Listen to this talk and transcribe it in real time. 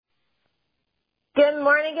Good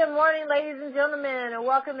morning, ladies and gentlemen, and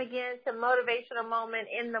welcome again to Motivational Moment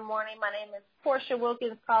in the Morning. My name is Portia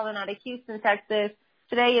Wilkins, calling out of Houston, Texas.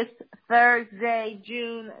 Today is Thursday,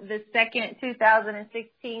 June the 2nd,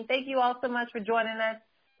 2016. Thank you all so much for joining us.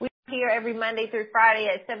 We're here every Monday through Friday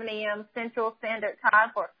at 7 a.m. Central Standard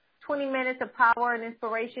Time for 20 minutes of power and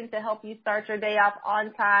inspiration to help you start your day off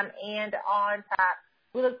on time and on time.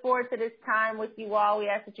 We look forward to this time with you all. We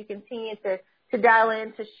ask that you continue to dial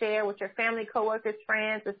in, to share with your family, coworkers,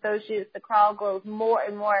 friends, associates. The crowd grows more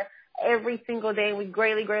and more every single day. We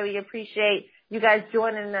greatly, greatly appreciate you guys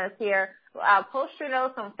joining us here. Post your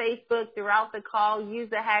notes on Facebook throughout the call. Use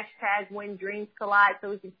the hashtag When Dreams Collide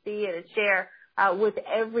so we can see it and share with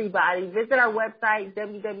everybody. Visit our website,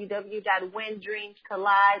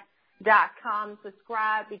 www.whendreamscollide.com.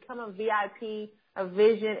 Subscribe, become a VIP, a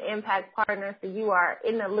Vision Impact Partner, so you are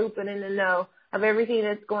in the loop and in the know of everything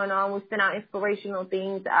that's going on. We send out inspirational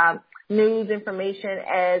things, news, information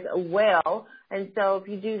as well. And so if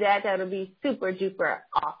you do that, that'll be super duper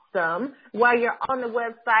awesome. While you're on the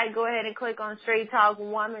website, go ahead and click on Straight Talk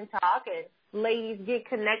Woman Talk. And ladies, get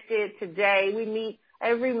connected today. We meet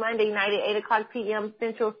every Monday night at 8 o'clock p.m.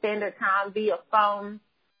 Central Standard Time via phone.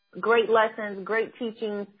 Great lessons, great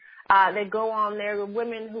teachings that go on there with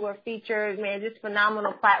women who are featured. Man, just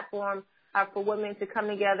phenomenal platform for women to come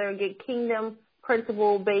together and get kingdom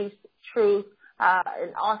principle-based truth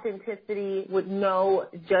and authenticity with no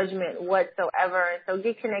judgment whatsoever. And so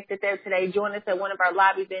get connected there today. Join us at one of our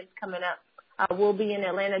live events coming up. We'll be in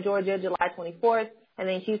Atlanta, Georgia, July 24th, and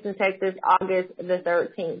then Houston, Texas, August the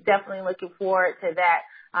 13th. Definitely looking forward to that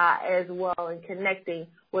as well, and connecting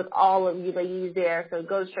with all of you ladies there. So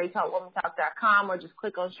go to StraightTalkWomanTalk.com or just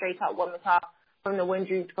click on Straight Talk Woman Talk from the When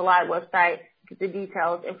Dreams Collide website. Get the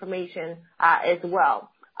details, information as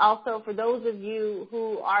well. Also, for those of you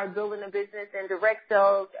who are building a business in direct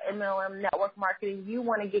sales, MLM, network marketing, you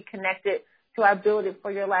want to get connected to our Build It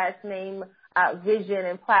For Your Last Name vision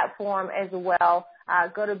and platform as well.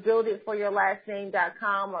 Go to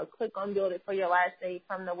builditforyourlastname.com or click on Build It For Your Last Name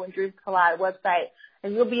from the When Dreams Collide website,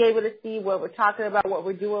 and you'll be able to see what we're talking about, what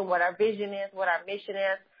we're doing, what our vision is, what our mission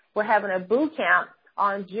is. We're having a boot camp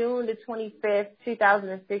on June the 25th,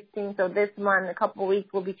 2016. So this month, in a couple of weeks,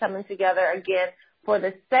 we'll be coming together again for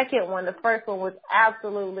the second one. The first one was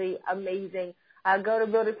absolutely amazing. Go to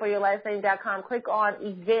builditforyourlastname.com, click on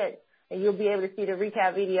events, and you'll be able to see the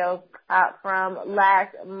recap video from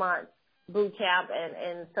last month's boot camp.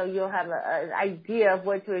 And so you'll have an idea of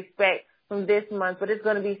what to expect from this month. But it's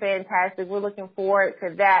going to be fantastic. We're looking forward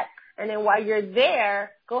to that. And then while you're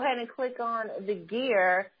there, go ahead and click on the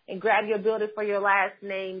gear and grab your Build It For Your Last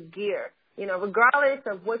Name gear. You know, regardless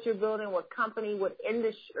of what you're building, what company, what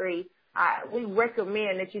industry, we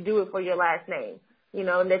recommend that you do it for your last name. You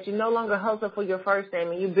know, that you no longer hustle for your first name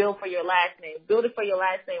and you build for your last name. Build it for your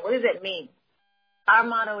last name. What does that mean? Our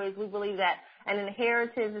motto is we believe that an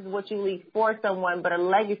inheritance is what you leave for someone, but a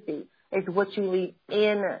legacy is what you leave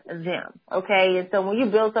in them, okay? And so when you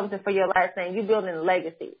build something for your last name, you're building a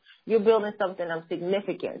legacy. You're building something of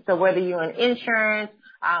significance. So whether you're in insurance,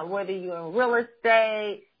 whether you're in real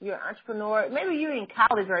estate, you're an entrepreneur, maybe you're in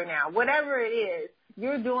college right now, whatever it is,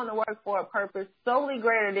 you're doing the work for a purpose solely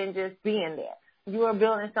greater than just being there. You are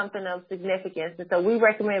building something of significance. And so we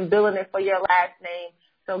recommend building it for your last name.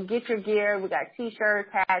 So get your gear. We got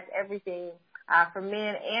T-shirts, hats, everything for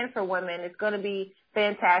men and for women. It's going to be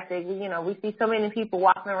fantastic. We see so many people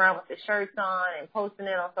walking around with the shirts on and posting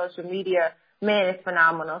it on social media. Man, it's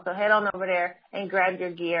phenomenal. So head on over there and grab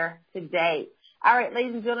your gear today. All right,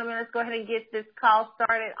 ladies and gentlemen, let's go ahead and get this call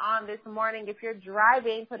started on this morning. If you're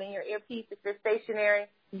driving, put in your earpiece. If you're stationary,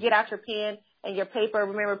 get out your pen and your paper.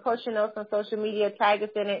 Remember, post your notes on social media, tag us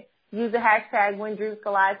in it. Use the hashtag When Dreams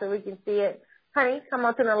Collide so we can see it. Honey, come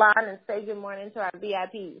on to the line and say good morning to our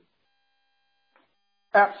VIPs.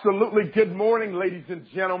 Absolutely. Good morning, ladies and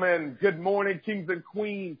gentlemen. Good morning, kings and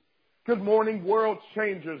queens. Good morning, world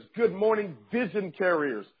changers. Good morning, vision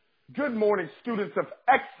carriers. Good morning, students of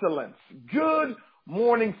excellence. Good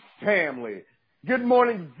morning, family. Good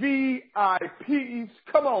morning, VIPs.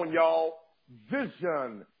 Come on, y'all.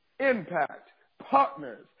 Vision, impact,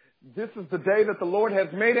 partners. This is the day that the Lord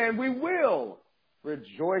has made, and we will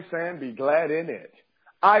rejoice and be glad in it.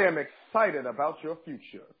 I am excited about your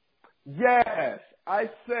future. Yes, I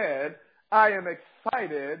said I am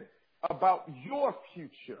excited about your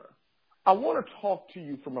future. I want to talk to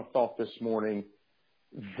you from a thought this morning.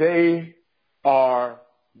 They are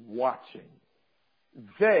watching.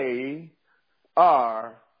 They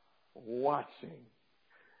are watching.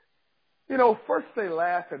 You know, first they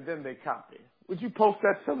laugh and then they copy. Would you post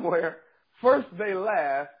that somewhere? First they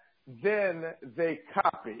laugh, then they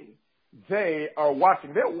copy. They are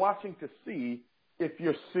watching. They're watching to see if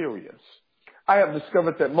you're serious. I have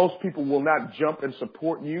discovered that most people will not jump and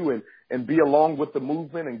support you and be along with the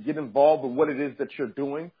movement and get involved in what it is that you're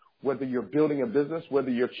doing, whether you're building a business, whether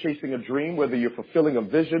you're chasing a dream, whether you're fulfilling a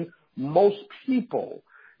vision. Most people,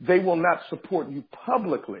 they will not support you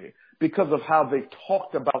publicly because of how they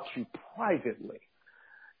talked about you privately.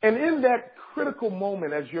 And in that critical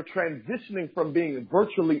moment, as you're transitioning from being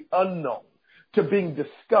virtually unknown to being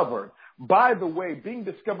discovered, by the way, being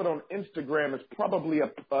discovered on Instagram is probably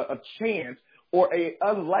a chance or a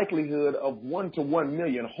unlikelihood of 1 to 1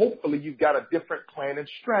 million. Hopefully you've got a different plan and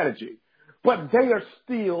strategy. But they are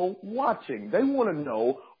still watching. They want to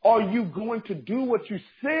know, are you going to do what you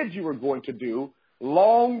said you were going to do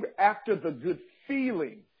long after the good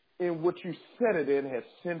feeling in which you set it in has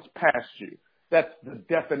since passed you? That's the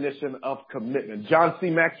definition of commitment. John C.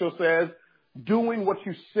 Maxwell says, doing what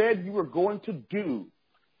you said you were going to do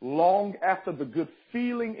long after the good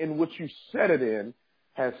feeling in which you set it in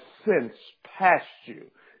has since passed you.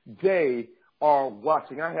 They are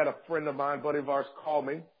watching. I had a friend of mine, buddy of ours, call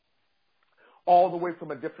me all the way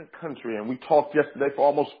from a different country, and we talked yesterday for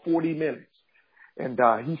almost 40 minutes. And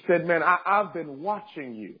he said, man, I've been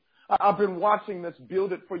watching you. I've been watching this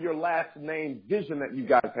Build It for Your Last Name vision that you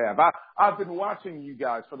guys have. I've been watching you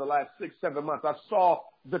guys for the last 6-7 months. I saw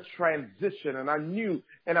the transition, and I knew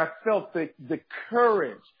and I felt the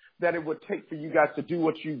courage that it would take for you guys to do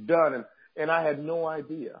what you've done. And I had no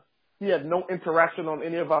idea. He had no interaction on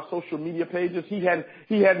any of our social media pages. He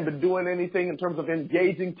hadn't been doing anything in terms of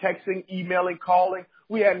engaging, texting, emailing, calling.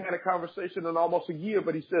 We hadn't had a conversation in almost a year,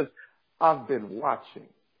 but he says, I've been watching.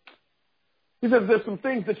 He says, there's some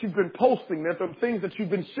things that you've been posting. There's some things that you've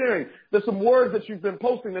been sharing. There's some words that you've been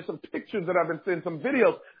posting. There's some pictures that I've been seeing, some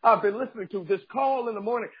videos I've been listening to. This call in the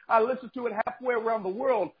morning, I listen to it halfway around the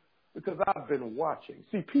world because I've been watching.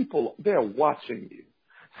 See, people, they're watching you.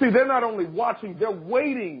 See, they're not only watching, they're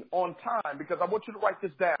waiting on time, because I want you to write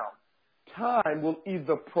this down. Time will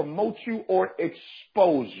either promote you or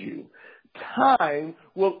expose you. Time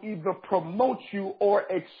will either promote you or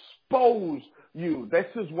expose you. This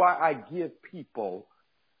is why I give people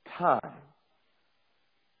time.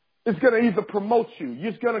 It's going to either promote you.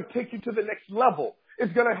 It's going to take you to the next level.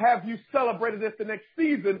 It's going to have you celebrated at the next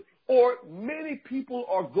season, or many people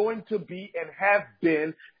are going to be and have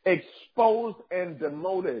been exposed and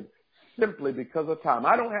demoted simply because of time.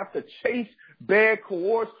 I don't have to chase, beg,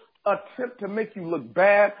 coerce, attempt to make you look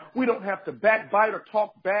bad. We don't have to backbite or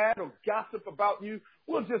talk bad or gossip about you.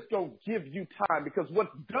 We'll just go give you time, because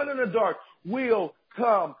what's done in the dark will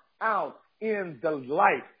come out in the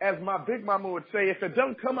light. As my big mama would say, if it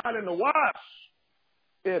doesn't come out in the wash,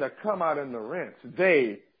 it'll come out in the rinse.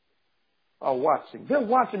 They are watching. They're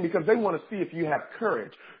watching because they want to see if you have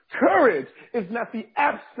courage. Courage is not the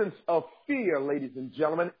absence of fear, ladies and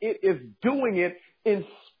gentlemen. It is doing it in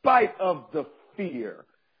spite of the fear.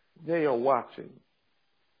 They are watching.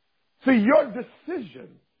 See, your decision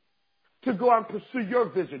to go out and pursue your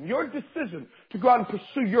vision, your decision to go out and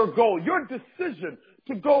pursue your goal, your decision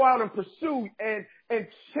to go out and pursue and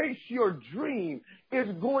chase your dream is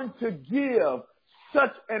going to give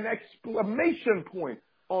such an exclamation point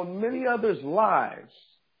on many others' lives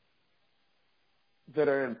that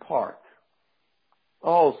are in park.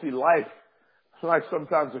 Oh, see, life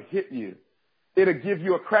sometimes will hit you. It'll give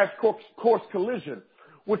you a crash course collision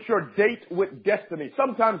with your date with destiny.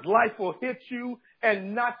 Sometimes life will hit you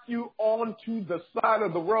and knock you onto the side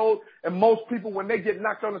of the road. And most people, when they get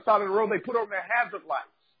knocked on the side of the road, they put on their hazard lights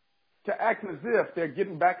to act as if they're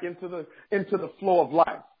getting back into the flow of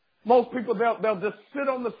life. Most people, they'll just sit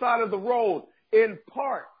on the side of the road in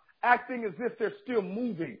park, acting as if they're still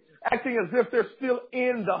moving, acting as if they're still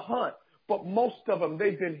in the hunt. But most of them,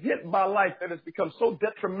 they've been hit by life that has become so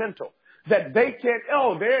detrimental that they can't,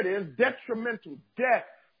 oh, there it is, detrimental, death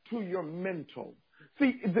to your mental.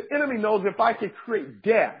 See, the enemy knows if I can create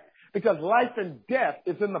death, because life and death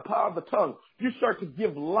is in the power of the tongue. You start to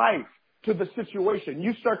give life to the situation.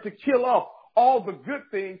 You start to kill off all the good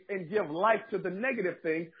things and give life to the negative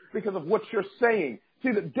things because of what you're saying.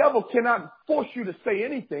 See, the devil cannot force you to say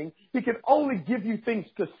anything. He can only give you things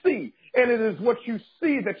to see. And it is what you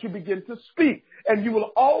see that you begin to speak. And you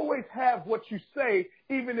will always have what you say,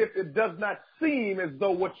 even if it does not seem as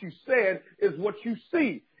though what you said is what you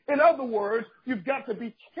see. In other words, you've got to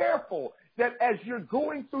be careful that as you're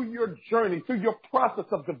going through your journey, through your process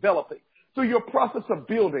of developing, through your process of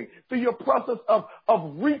building, through your process of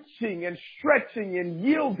reaching and stretching and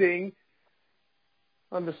yielding,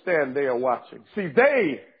 understand they are watching. See,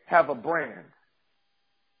 they have a brand.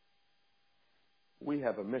 We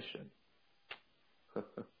have a mission.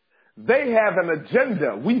 They have an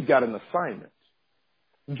agenda. We've got an assignment.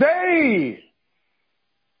 They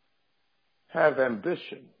have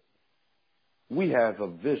ambition. We have a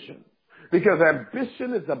vision. Because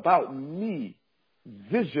ambition is about me.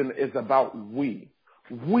 Vision is about we.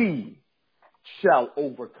 We shall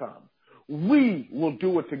overcome. We will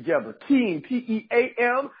do it together. Team,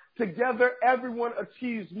 T-E-A-M, together everyone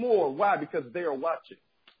achieves more. Why? Because they are watching.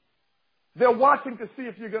 They're watching to see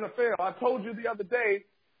if you're going to fail. I told you the other day,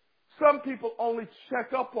 some people only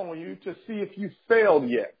check up on you to see if you failed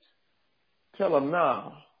yet. Tell them,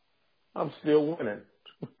 nah, I'm still winning.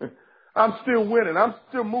 I'm still winning. I'm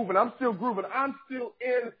still moving. I'm still grooving. I'm still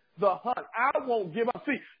in the hunt. I won't give up.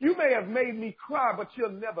 See, you may have made me cry, but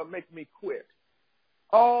you'll never make me quit.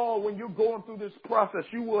 Oh, when you're going through this process,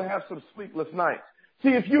 you will have some sleepless nights. See,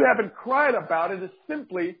 if you haven't cried about it, it's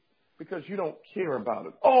simply because you don't care about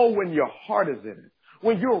it. Oh, when your heart is in it,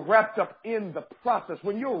 when you're wrapped up in the process,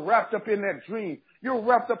 when you're wrapped up in that dream, you're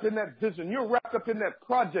wrapped up in that vision, you're wrapped up in that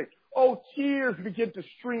project, oh, tears begin to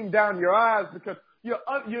stream down your eyes because you're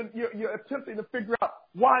attempting to figure out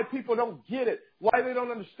why people don't get it, why they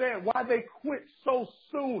don't understand, why they quit so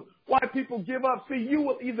soon, why people give up. See, you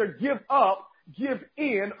will either give up, give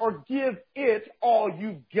in, or give it all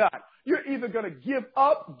you've got. You're either going to give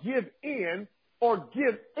up, give in, or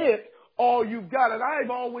give it all you've got. And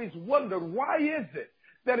I've always wondered, why is it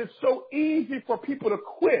that it's so easy for people to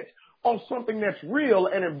quit on something that's real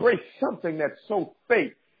and embrace something that's so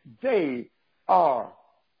fake? They are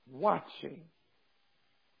watching.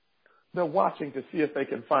 They're watching to see if they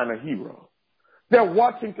can find a hero. They're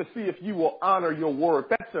watching to see if you will honor your word.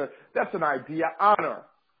 That's an idea. Honor.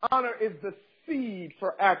 Honor is the seed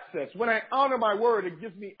for access. When I honor my word, it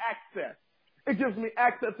gives me access. It gives me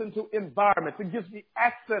access into environments. It gives me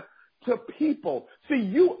access to people. See,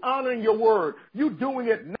 you honoring your word, you doing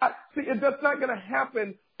it that's not going to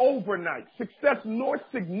happen overnight. Success nor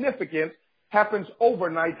significance happens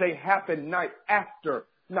overnight. They happen night after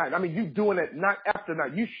night. I mean, you doing it night after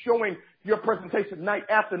night. You showing your presentation night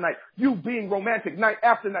after night. You being romantic night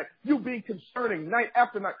after night. You being concerning night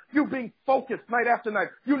after night. You being focused night after night.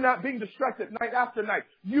 You not being distracted night after night.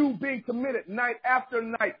 You being committed night after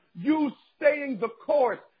night. You staying the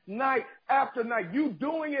course night after night. You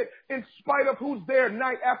doing it in spite of who's there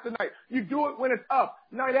night after night. You do it when it's up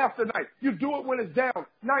night after night. You do it when it's down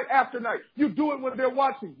night after night. You do it when they're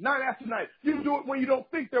watching night after night. You do it when you don't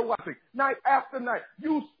think they're watching night after night.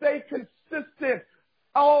 You stay consistent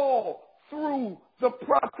all through the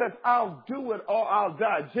process. I'll do it or I'll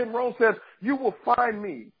die. Jim Rohn says, you will find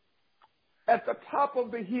me at the top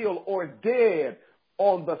of the hill or dead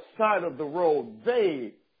on the side of the road.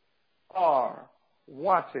 They are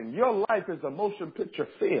watching. Your life is a motion picture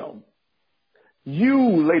film.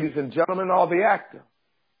 You, ladies and gentlemen, are the actor,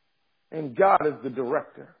 and God is the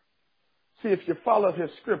director. See, if you follow his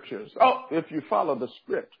scriptures, if you follow the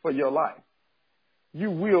script for your life,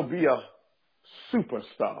 you will be a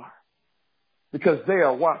superstar because they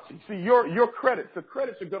are watching. See, the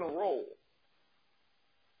credits are going to roll,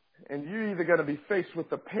 and you're either going to be faced with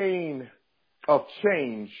the pain of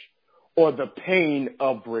change or the pain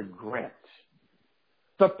of regret.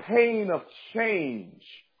 The pain of change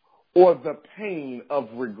or the pain of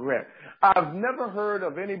regret. I've never heard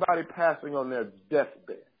of anybody passing on their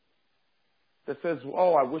deathbed that says,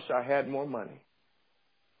 oh, I wish I had more money.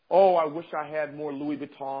 Oh, I wish I had more Louis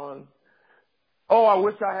Vuitton. Oh, I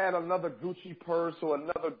wish I had another Gucci purse or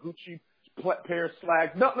another Gucci pair of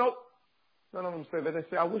slacks. No. None of them say that. They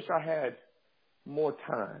say, I wish I had more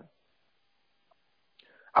time.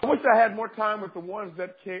 I wish I had more time with the ones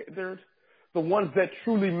that cared, the ones that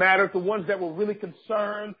truly mattered, the ones that were really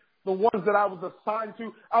concerned, the ones that I was assigned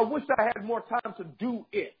to. I wish I had more time to do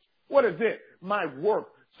it. What is it? My work.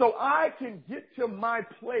 So I can get to my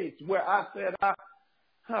place where I said,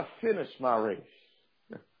 I finished my race.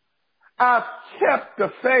 I've kept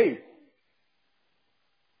the faith.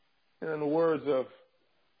 And in the words of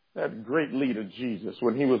that great leader, Jesus,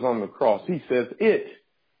 when he was on the cross, he says, it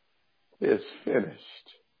is finished.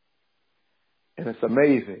 And it's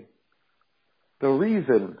amazing. The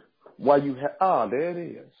reason why you have, there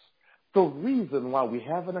it is. The reason why we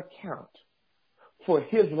have an account for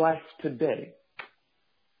his life today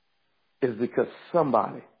is because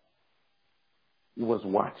somebody was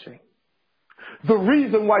watching. The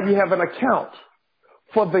reason why you have an account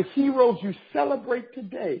for the heroes you celebrate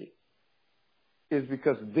today is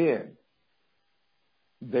because then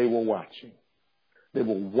they were watching. They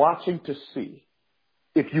were watching to see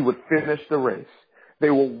if you would finish the race. They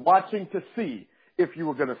were watching to see if you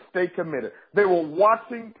were going to stay committed. They were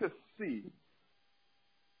watching to see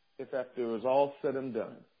if after it was all said and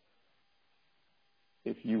done,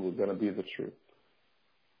 if you were going to be the truth.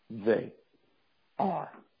 They are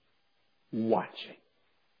watching.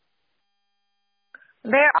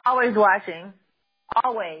 They're always watching.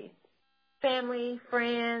 Always. Family,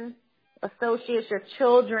 friends, associates, your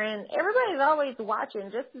children. Everybody's always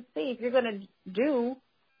watching just to see if you're going to do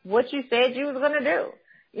what you said you was going to do.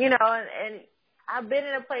 You know, and I've been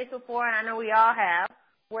in a place before, and I know we all have,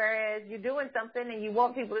 whereas you're doing something and you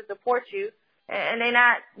want people to support you, and they're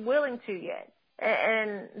not willing to yet.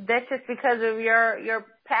 And that's just because of your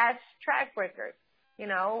past track record. You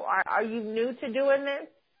know, are you new to doing this?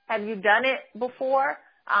 Have you done it before?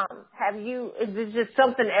 Is this just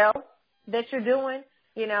something else that you're doing?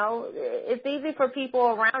 You know, it's easy for people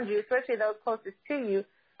around you, especially those closest to you,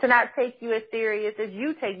 to not take you as serious as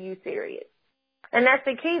you take you serious. And that's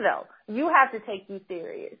the key, though. You have to take you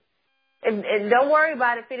serious. And don't worry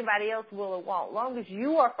about if anybody else will or won't. As long as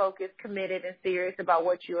you are focused, committed, and serious about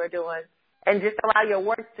what you are doing, and just allow your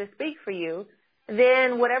works to speak for you,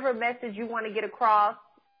 then whatever message you want to get across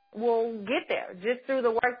will get there just through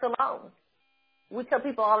the works alone. We tell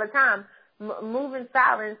people all the time, move in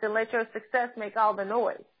silence and let your success make all the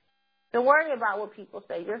noise. Don't worry about what people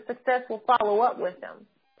say. Your success will follow up with them,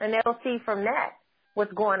 and they'll see from that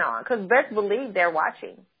what's going on. Because best believe they're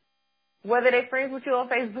watching. Whether they're friends with you on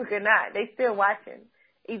Facebook or not, they still watching.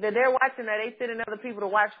 Either they're watching or they sending other people to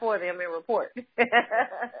watch for them and report.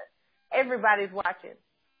 Everybody's watching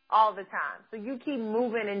all the time. So you keep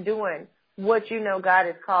moving and doing what you know God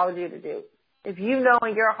has called you to do. If you know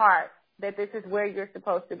in your heart that this is where you're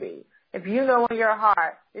supposed to be, if you know in your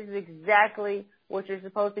heart this is exactly what you're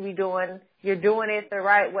supposed to be doing, you're doing it the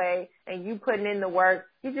right way, and you putting in the work,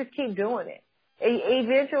 you just keep doing it.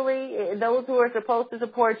 Eventually, those who are supposed to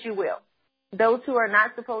support you will. Those who are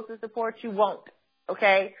not supposed to support you won't,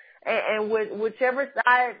 okay? And whichever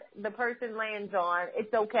side the person lands on,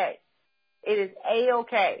 it's okay. It is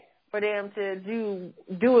A-okay for them to do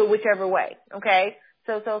it whichever way, okay?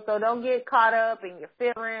 So don't get caught up in your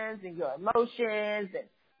feelings and your emotions and,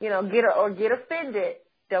 you know, get offended.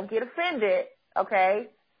 Don't get offended, okay?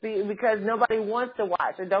 Because nobody wants to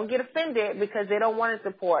watch. Or don't get offended because they don't want to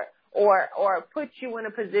support or put you in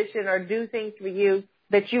a position or do things for you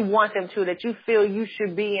that you want them to, that you feel you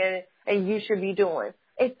should be in and you should be doing.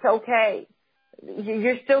 It's okay.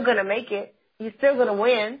 You're still going to make it. You're still going to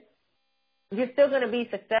win. You're still going to be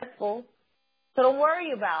successful. So don't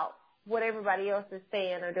worry about what everybody else is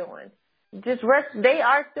saying or doing. Just rest. They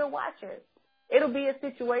are still watching. It'll be a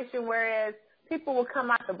situation whereas people will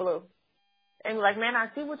come out the blue and be like, man, I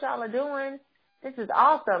see what y'all are doing. This is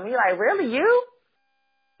awesome. You're like, really, you?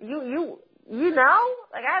 You know?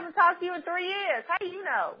 Like, I haven't talked to you in 3 years. How do you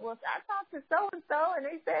know? Well, I talked to so-and-so, and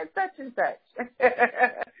they said such and such.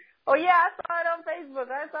 Oh, yeah, I saw it on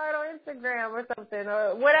Facebook. I saw it on Instagram or something,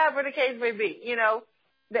 or whatever the case may be. You know,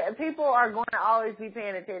 the people are going to always be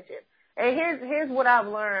paying attention. And here's what I've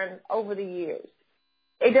learned over the years.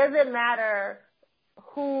 It doesn't matter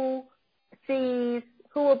who sees,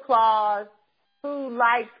 who applauds, who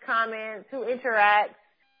likes comments, who interacts,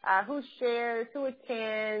 who shares, who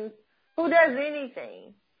attends, who does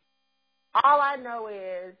anything. All I know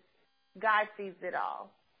is God sees it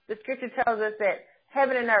all. The scripture tells us that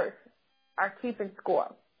heaven and earth are keeping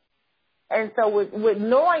score. And so with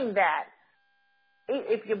knowing that,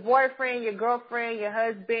 if your boyfriend, your girlfriend, your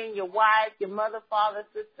husband, your wife, your mother, father,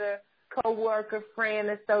 sister, co-worker, friend,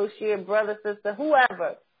 associate, brother, sister,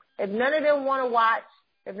 whoever, if none of them want to watch,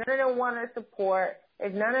 if none of them want to support,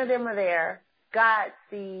 if none of them are there, God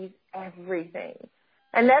sees everything.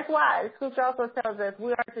 And that's why the scripture also tells us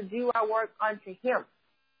we are to do our work unto Him.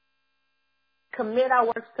 Commit our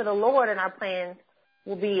works to the Lord and our plans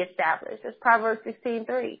will be established. That's Proverbs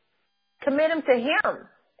 16:3. Commit them to Him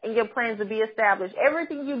and your plans will be established.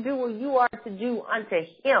 Everything you do, you are to do unto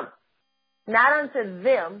Him. Not unto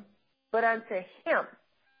them, but unto Him.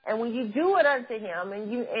 And when you do it unto Him and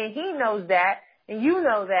He knows that and you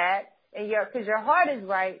know that and because your heart is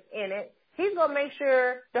right in it, He's going to make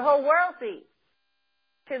sure the whole world sees.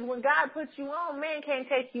 Because when God puts you on, man can't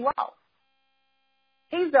take you off.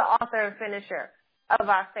 He's the author and finisher of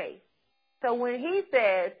our faith. So when He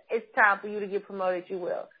says it's time for you to get promoted, you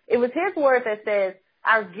will. It was His word that says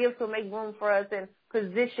our gifts will make room for us and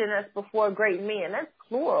position us before great men. That's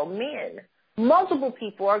plural, men. Multiple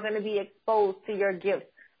people are going to be exposed to your gifts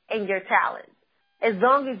and your talents. As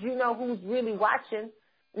long as you know who's really watching,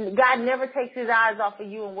 God never takes His eyes off of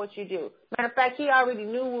you and what you do. Matter of fact, He already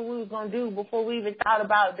knew what we was going to do before we even thought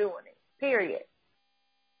about doing it, period.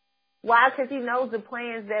 Why? Because He knows the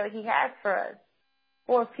plans that He has for us,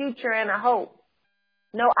 for a future and a hope.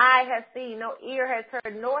 No eye has seen, no ear has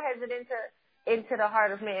heard, nor has it entered into the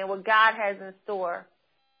heart of man what God has in store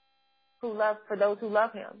for those who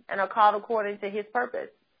love him and are called according to his purpose.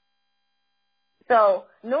 So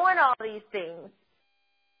knowing all these things,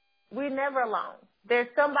 we're never alone. There's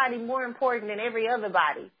somebody more important than every other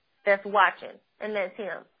body that's watching, and that's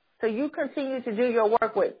him. So you continue to do your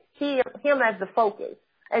work with him as the focus,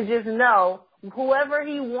 and just know whoever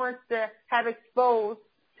he wants to have exposed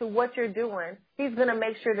to what you're doing, he's going to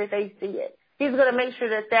make sure that they see it. He's going to make sure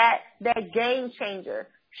that game changer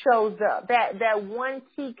shows up, that one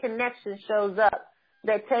key connection shows up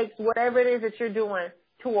that takes whatever it is that you're doing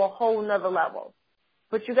to a whole nother level.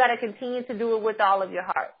 But you got to continue to do it with all of your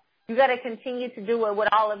heart. You got to continue to do it with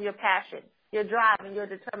all of your passion, your drive, and your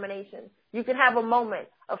determination. You can have a moment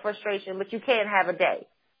of frustration, but you can't have a day.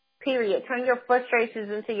 Period. Turn your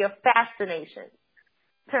frustrations into your fascination.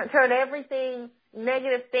 Turn everything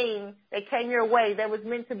negative thing that came your way that was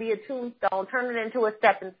meant to be a tombstone, turn it into a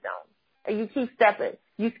stepping stone. And you keep stepping.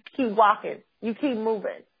 You keep walking. You keep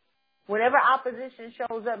moving. Whenever opposition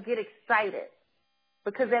shows up, get excited,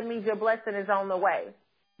 because that means your blessing is on the way.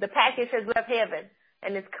 The package has left heaven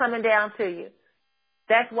and it's coming down to you.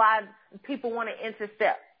 That's why people want to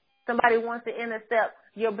intercept. Somebody wants to intercept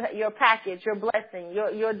your package, your blessing,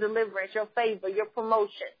 your deliverance, your favor, your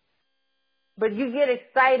promotion. But you get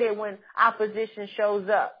excited when opposition shows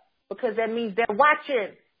up, because that means they're watching.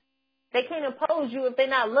 They can't oppose you if they're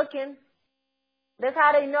not looking. That's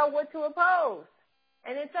how they know what to oppose.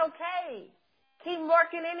 And it's okay. Keep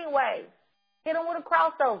working anyway. Hit them with a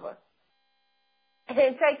crossover and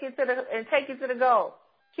take it to the goal.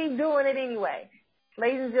 Keep doing it anyway.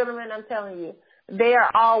 Ladies and gentlemen, I'm telling you, they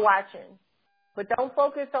are all watching. But don't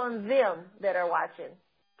focus on them that are watching.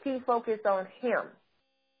 Keep focused on him,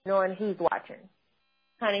 knowing he's watching.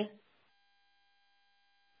 Honey?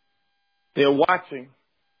 They're watching.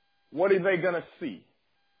 What are they going to see?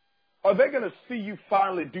 Are they going to see you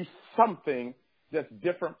finally do something that's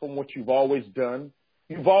different from what you've always done?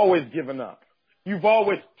 You've always given up. You've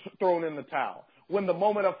always thrown in the towel. When the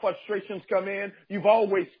moment of frustrations come in, you've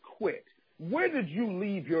always quit. Where did you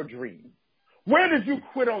leave your dream? Where did you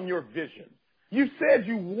quit on your vision? You said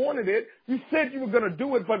you wanted it. You said you were going to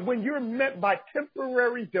do it. But when you're met by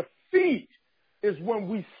temporary defeat is when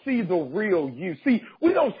we see the real you. See,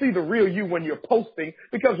 we don't see the real you when you're posting,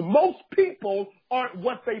 because most people aren't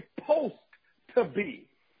what they post to be.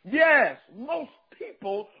 Yes, most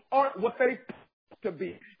people aren't what they post to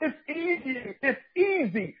be. It's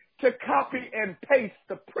easy to copy and paste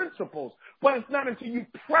the principles, but it's not until you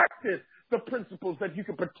practice the principles that you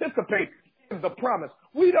can participate in the promise.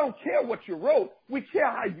 We don't care what you wrote. We care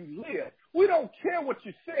how you live. We don't care what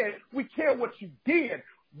you said. We care what you did.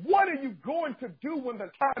 What are you going to do when the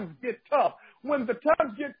times get tough? When the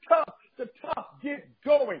times get tough, the tough get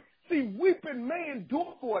going. See, weeping may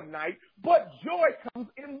endure for a night, but joy comes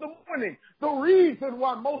in the morning. The reason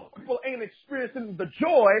why most people ain't experiencing the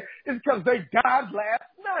joy is because they died last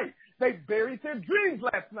night. They buried their dreams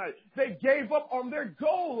last night. They gave up on their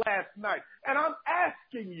goal last night. And I'm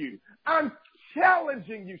asking you, I'm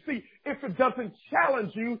challenging you. See, if it doesn't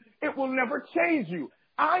challenge you, it will never change you.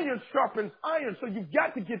 Iron sharpens iron, so you've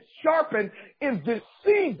got to get sharpened in this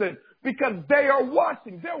season, because they are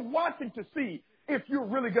watching. They're watching to see if you're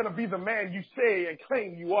really going to be the man you say and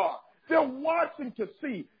claim you are. They're watching to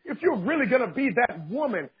see if you're really going to be that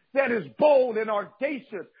woman that is bold and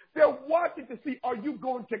audacious. They're watching to see, are you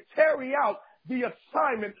going to carry out the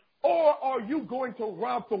assignment, or are you going to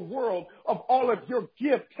rob the world of all of your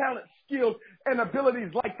gift, talent, skills, and abilities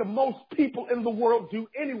like the most people in the world do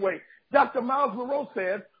anyway? Dr. Miles Monroe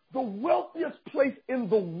says the wealthiest place in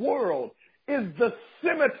the world is the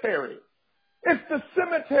cemetery. It's the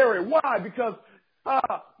cemetery. Why? Because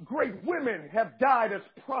great women have died as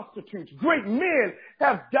prostitutes. Great men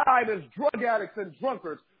have died as drug addicts and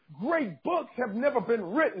drunkards. Great books have never been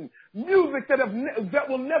written. Music that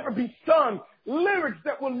will never be sung. Lyrics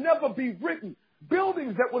that will never be written.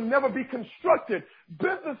 Buildings that will never be constructed.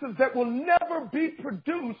 Businesses that will never be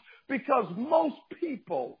produced, because most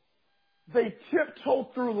people, they tiptoe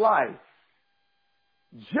through life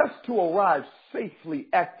just to arrive safely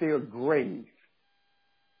at their grave.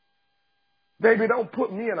 Baby, don't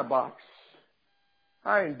put me in a box.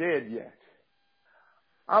 I ain't dead yet.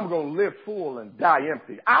 I'm going to live full and die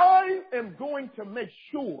empty. I am going to make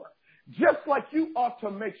sure, just like you ought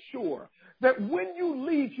to make sure, that when you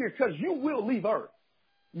leave here, because you will leave Earth.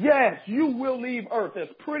 Yes, you will leave Earth. As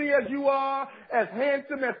pretty as you are, as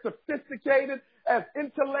handsome, as sophisticated, as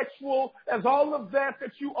intellectual, as all of that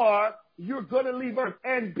you are, you're going to leave Earth.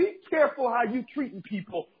 And be careful how you treating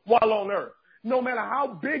people while on Earth. No matter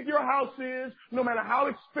how big your house is, no matter how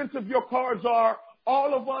expensive your cars are,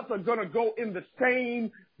 all of us are going to go in the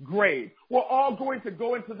same grave. We're all going to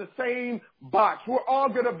go into the same box. We're all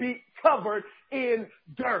going to be covered in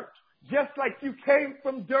dirt. Just like you came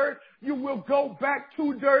from dirt, you will go back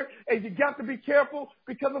to dirt, and you got to be careful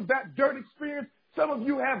because of that dirt experience. Some of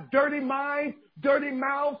you have dirty minds, dirty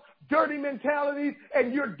mouths, dirty mentalities,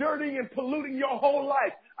 and you're dirty and polluting your whole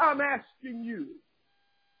life. I'm asking you,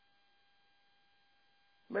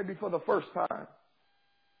 maybe for the first time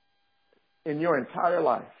in your entire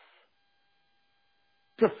life,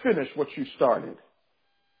 to finish what you started.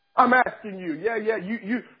 I'm asking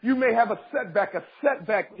you, you may have a setback.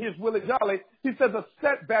 Here's Willie Jolly. He says a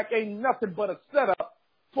setback ain't nothing but a setup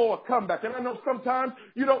for a comeback. And I know sometimes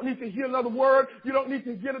you don't need to hear another word. You don't need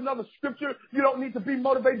to get another scripture. You don't need to be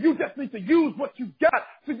motivated. You just need to use what you got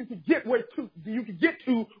so you can get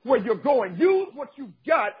to where you're going. Use what you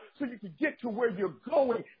got so you can get to where you're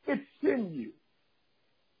going. It's in you.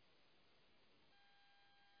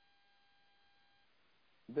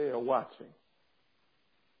 They are watching.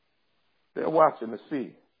 They're watching to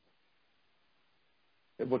see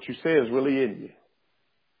if what you say is really in you.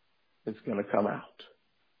 It's going to come out.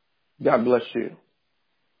 God bless you.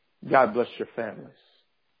 God bless your families.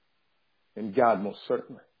 And God most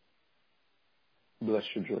certainly bless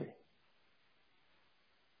your dreams.